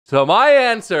So my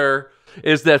answer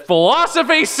is that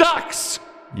philosophy sucks.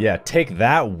 Yeah, take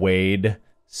that, Wade.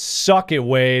 Suck it,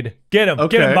 Wade. Get him.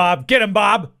 Okay. Get him, Bob. Get him,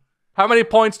 Bob. How many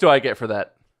points do I get for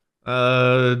that?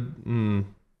 I'll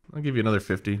give you another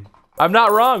 50. I'm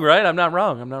not wrong, right? I'm not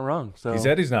wrong. So He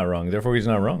said he's not wrong, therefore he's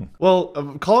not wrong. Well,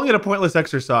 calling it a pointless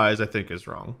exercise, I think, is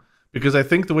wrong. Because I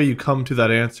think the way you come to that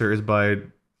answer is by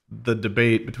the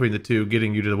debate between the two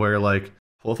getting you to where, like,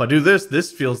 well, if I do this,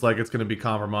 this feels like it's going to be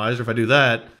compromised, or if I do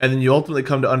that, and then you ultimately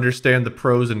come to understand the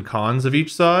pros and cons of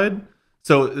each side.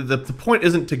 So the point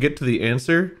isn't to get to the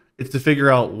answer, it's to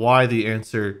figure out why the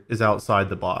answer is outside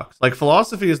the box. Like,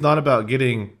 philosophy is not about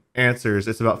getting answers,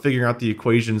 it's about figuring out the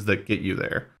equations that get you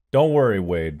there. Don't worry,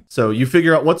 Wade. So you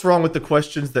figure out what's wrong with the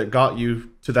questions that got you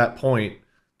to that point,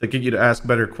 that get you to ask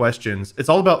better questions. It's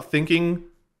all about thinking,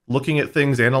 looking at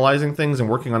things, analyzing things, and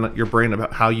working on your brain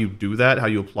about how you do that, how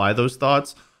you apply those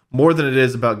thoughts, more than it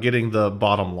is about getting the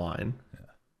bottom line.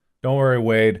 Don't worry,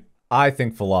 Wade. I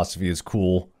think philosophy is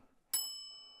cool.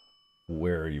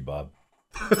 Where are you, Bob?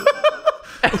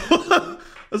 I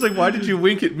was like, why did you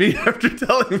wink at me after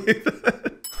telling me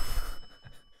that?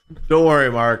 Don't worry,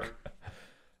 Mark.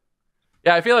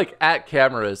 yeah, I feel like at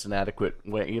camera is an adequate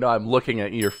way. You know, I'm looking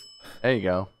at your. There you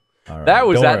go. All right. That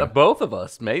was Don't at worry. both of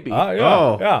us, maybe. Yeah,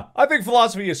 Oh. yeah. I think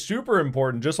philosophy is super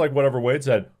important, just like whatever Wade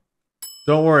said.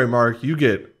 Don't worry, Mark. You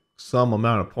get some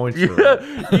amount of points for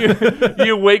it.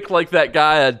 you wink like that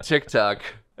guy on TikTok.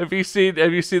 Have you seen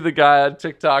the guy on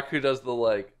TikTok who does the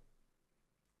like?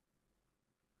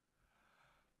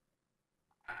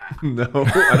 No, I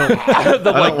don't.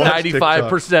 the I like don't watch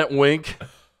 95% wink.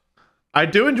 I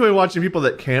do enjoy watching people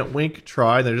that can't wink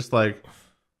try. They're just like,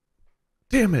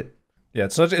 damn it. Yeah,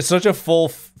 it's such a full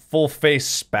face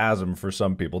spasm for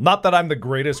some people. Not that I'm the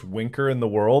greatest winker in the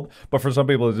world, but for some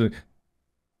people, it's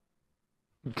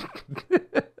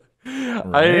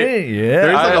right? Yeah.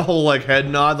 There's like a whole like head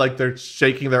nod, like they're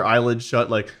shaking their eyelids shut,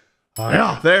 like, oh,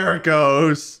 yeah, there it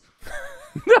goes.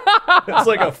 It's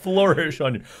like a flourish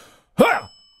on you. Ha!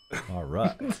 All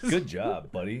right, good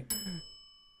job, buddy.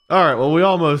 All right, well, we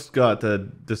almost got to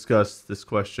discuss this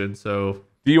question, so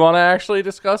Do you want to actually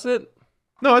discuss it?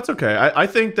 no, it's okay. I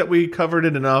think that we covered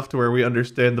it enough to where we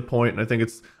understand the point, and I think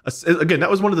it's again, that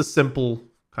was one of the simple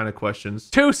kind of questions.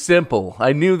 Too simple.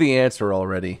 I knew the answer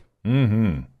already.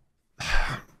 Mm-hmm.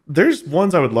 There's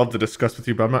ones I would love to discuss with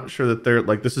you, but I'm not sure that they're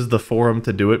like this is the forum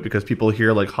to do it because people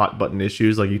hear like hot button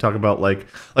issues. Like you talk about like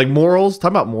morals.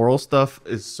 Talking about moral stuff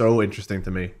is so interesting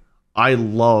to me. I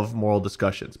love moral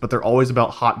discussions, but they're always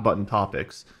about hot button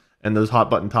topics. And those hot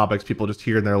button topics, people just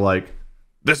hear and they're like,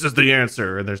 this is the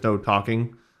answer, and there's no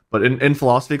talking. But in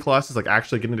philosophy classes, like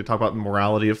actually getting to talk about the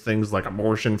morality of things like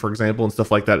abortion, for example, and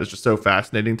stuff like that is just so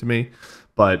fascinating to me.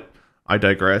 But I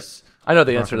digress. I know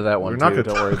the answer to that one, We're not too. going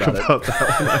to Don't worry talk about it.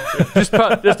 about that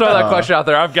one. Just throw that question out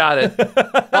there. I've got it.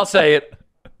 I'll say it.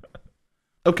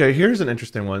 Okay, here's an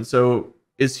interesting one. So,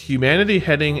 is humanity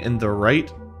heading in the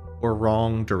right or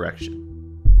wrong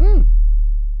direction?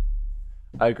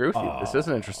 I agree with you. This is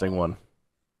an interesting one.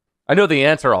 I know the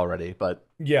answer already, but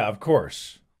Yeah, of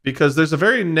course. Because there's a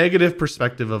very negative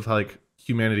perspective of like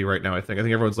humanity right now. I think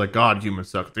everyone's like, God, humans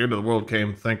suck. At the end of the world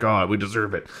came. Thank God, we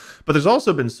deserve it. But there's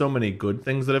also been so many good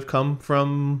things that have come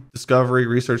from discovery,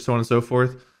 research, so on and so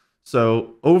forth.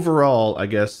 So overall, I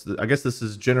guess this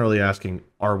is generally asking,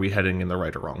 are we heading in the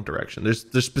right or wrong direction? There's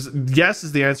yes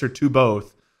is the answer to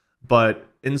both, but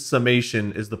in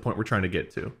summation is the point we're trying to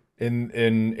get to.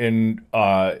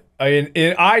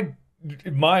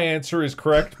 My answer is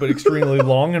correct, but extremely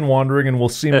long and wandering, and will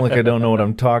seem like I don't know what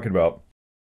I'm talking about.